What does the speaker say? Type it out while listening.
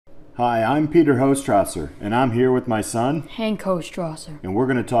Hi, I'm Peter Hostrasser, and I'm here with my son, Hank Hostrasser. and we're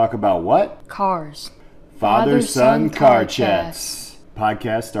going to talk about what? Cars. Father-son car chats.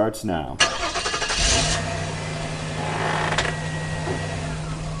 Podcast starts now.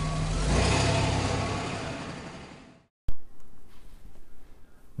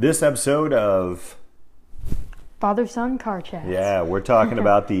 This episode of... Father-son car chats. Yeah, we're talking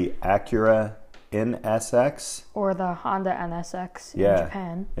about the Acura NSX. Or the Honda NSX in Yeah.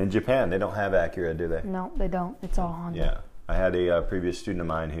 Japan. In Japan, they don't have Acura, do they? No, they don't. It's all Honda. Yeah. I had a previous student of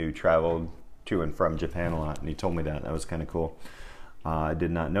mine who traveled to and from Japan a lot, and he told me that. That was kind of cool. I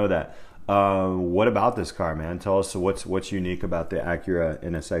did not know that. What about this car, man? Tell us what's unique about the Acura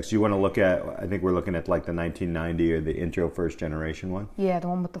NSX. You want to look at, I think we're looking at like the 1990 or the intro first generation one? Yeah, the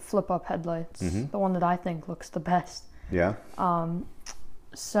one with the flip-up headlights. Mm-hmm. The one that I think looks the best. Yeah.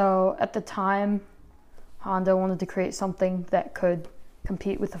 So at the time, Honda wanted to create something that could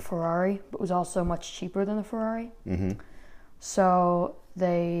compete with the Ferrari, but was also much cheaper than the Ferrari. Mm-hmm. So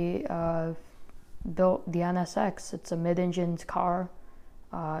they built the NSX. It's a mid-engined car.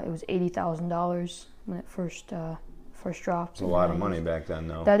 It was $80,000 when it first dropped. It's a lot of money back then,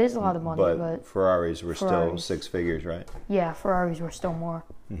 though. That is a lot of money, but Ferraris were still six figures, right? Yeah, Ferraris were still more.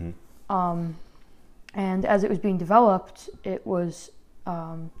 Mm-hmm. And as it was being developed, it was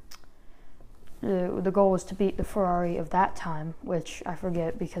the goal was to beat the Ferrari of that time, which I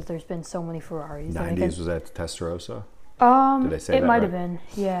forget because there's been so many Ferraris. 90s, was that the Testarossa? Did I say it that might right? have been,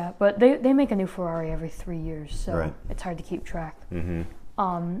 yeah. But they make a new Ferrari every 3 years, so Right. it's hard to keep track.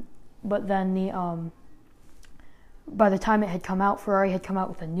 Mm-hmm. But then by the time it had come out, Ferrari had come out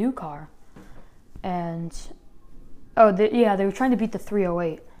with a new car, and they were trying to beat the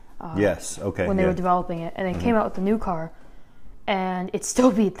 308. Yes. Okay. When they were developing it, and it came out with the new car, and it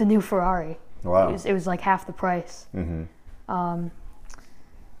still beat the new Ferrari. Wow. It was like half the price. Mm-hmm.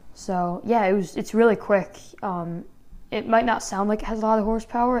 So yeah, it's really quick. It might not sound like it has a lot of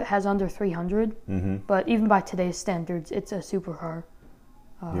horsepower. It has under 300, Mm-hmm. but even by today's standards, it's a supercar.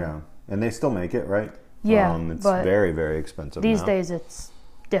 Yeah, and they still make it, right? Yeah, it's but very, very expensive these now. days it's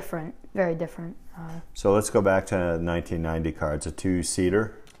different, very different. So let's go back to 1990 car. It's a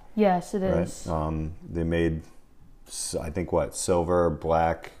two-seater, Yes, it right? is. They made, I think, silver,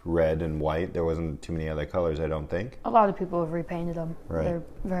 black, red, and white. There wasn't too many other colors, I don't think. A lot of people have repainted them. Right. They're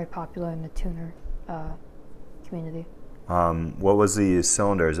very popular in the tuner community. What was the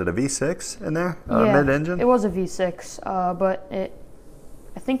cylinder? Is it a V6 in there? Yeah, Mid-engine? it was a V6, but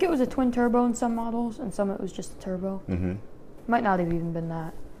I think it was a twin turbo in some models, and some it was just a turbo. Mm-hmm. Might not have even been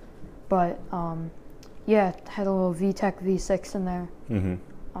that. But, it had a little VTEC V6 in there. Mm-hmm.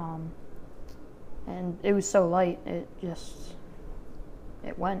 And it was so light, it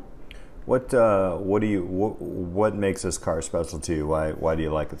went. What makes this car special to you? Why do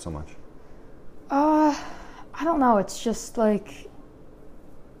you like it so much? I don't know, it's just like,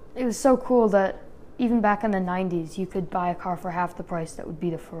 it was so cool that even back in the 90s, you could buy a car for half the price that would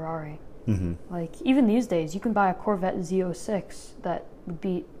beat a Ferrari. Mm-hmm. Like, even these days, you can buy a Corvette Z06 that would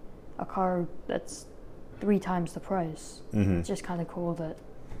beat a car that's 3 times the price. Mm-hmm. It's just kind of cool that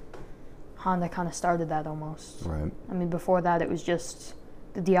Honda kind of started that almost. Right. I mean, before that, it was just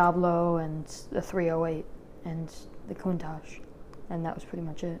the Diablo and the 308 and the Countach, and that was pretty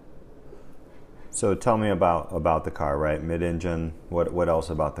much it. So tell me about the car, right? Mid-engine. What else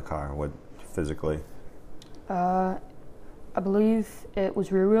about the car? What physically? I believe it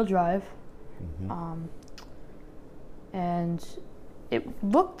was rear-wheel drive, Mm-hmm. and it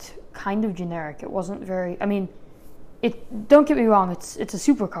looked kind of generic. It wasn't very. I mean, don't get me wrong. It's a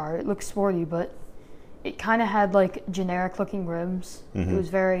supercar. It looks sporty, but it kind of had like generic-looking rims. Mm-hmm. It was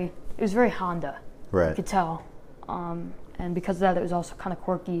very Honda. You Right. could tell, and because of that, it was also kind of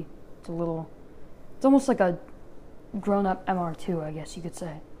quirky. It's almost like a grown-up MR2, I guess you could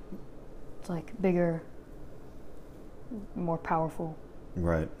say. It's like bigger, more powerful.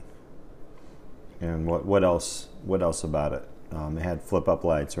 Right. And what else about it? It had flip-up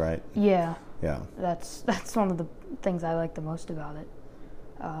lights, right? Yeah, Yeah. that's one of the things I like the most about it.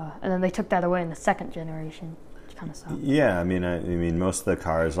 And then they took that away in the second generation, which kind of sucked. Yeah, I mean, most of the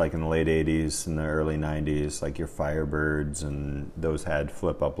cars, like in the late '80s and the early '90s, like your Firebirds, and those had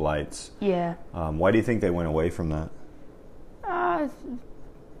flip-up lights. Yeah. Why do you think they went away from that?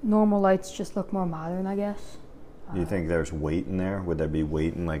 Normal lights just look more modern, I guess. Do you think there's weight in there? Would there be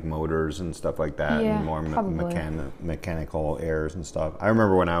weight in like motors and stuff like that, Yeah, and more probably. mechanical errors and stuff? I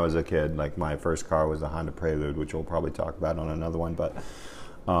remember when I was a kid, like my first car was the Honda Prelude, which we'll probably talk about on another one. But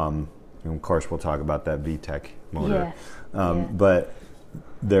of course, we'll talk about that VTEC motor. Yeah. But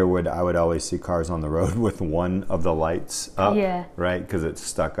I would always see cars on the road with one of the lights up, Yeah. right? Because it's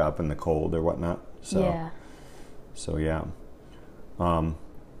stuck up in the cold or whatnot. So, Yeah. So yeah.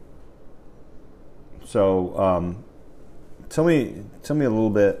 So tell me a little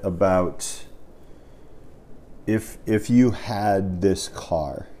bit about if you had this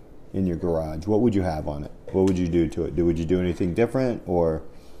car in your garage, what would you have on it? What would you do to it? Would you do anything different, or?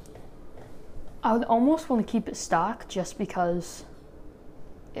 I would almost want to keep it stock just because,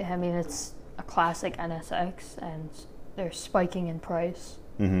 I mean, it's a classic NSX and they're spiking in price.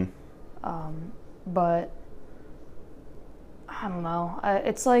 Mm-hmm. But I don't know.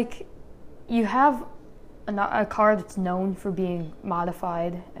 It's like you have a car that's known for being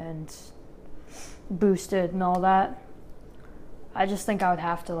modified and boosted and all that. I just think I would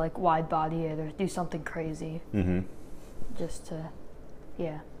have to like wide body it or do something crazy. Mm-hmm. Just to,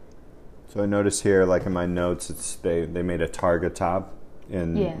 yeah. So I noticed here, like in my notes, they made a Targa top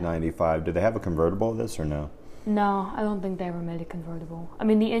in '95. Did they have a convertible of this or no? No, I don't think they ever made a convertible. I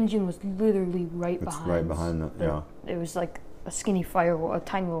mean, the engine was literally right behind. Right behind the, yeah. It was like a skinny firewall, a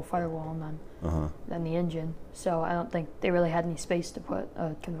tiny little firewall, and then the engine. So I don't think they really had any space to put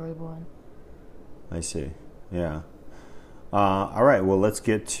a convertible in. I see. Yeah. All right. Well, let's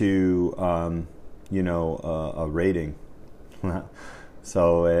get to a rating.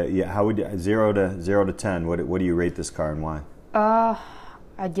 So yeah, how would you, 0 to 10? What do you rate this car and why?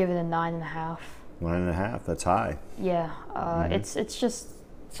 I'd give it a 9.5. 9.5. That's high. Yeah. It's just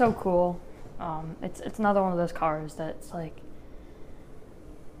so cool. It's another one of those cars that's like,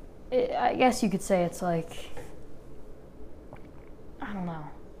 I guess you could say it's like, I don't know.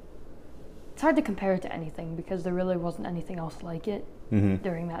 It's hard to compare it to anything because there really wasn't anything else like it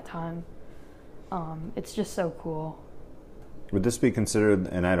during that time. It's just so cool. Would this be considered,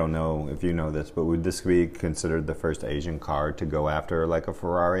 and I don't know if you know this, but would this be considered the first Asian car to go after like a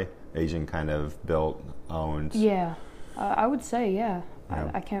Ferrari? Asian kind of built, owned? Yeah, I would say, yeah.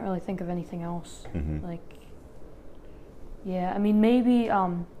 Yeah. I can't really think of anything else. Mm-hmm. Like, yeah, I mean, maybe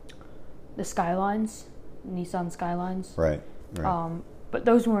the Skylines, Nissan Skylines. Right. But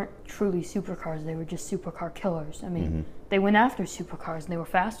those weren't truly supercars. They were just supercar killers. I mean, they went after supercars and they were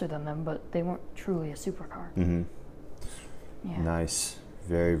faster than them, but they weren't truly a supercar. Mm-hmm. Yeah. Nice.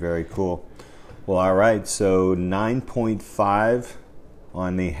 Very, very cool. Well, all right. So 9.5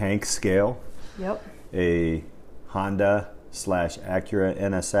 on the Hank scale. Yep. A Honda/Acura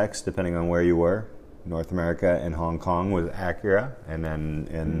NSX, depending on where you were. North America and Hong Kong was Acura, and then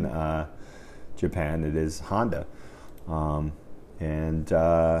in Japan it is Honda. And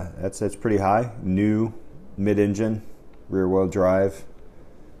that's pretty high. New mid-engine, rear-wheel drive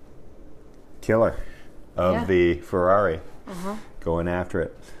killer of the Ferrari. Going after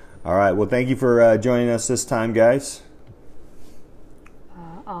it. All right. Well, thank you for joining us this time, guys.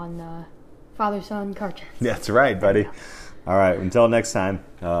 On Father-Son Car Chats. That's right, buddy. All right. Until next time,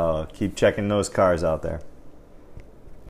 keep checking those cars out there.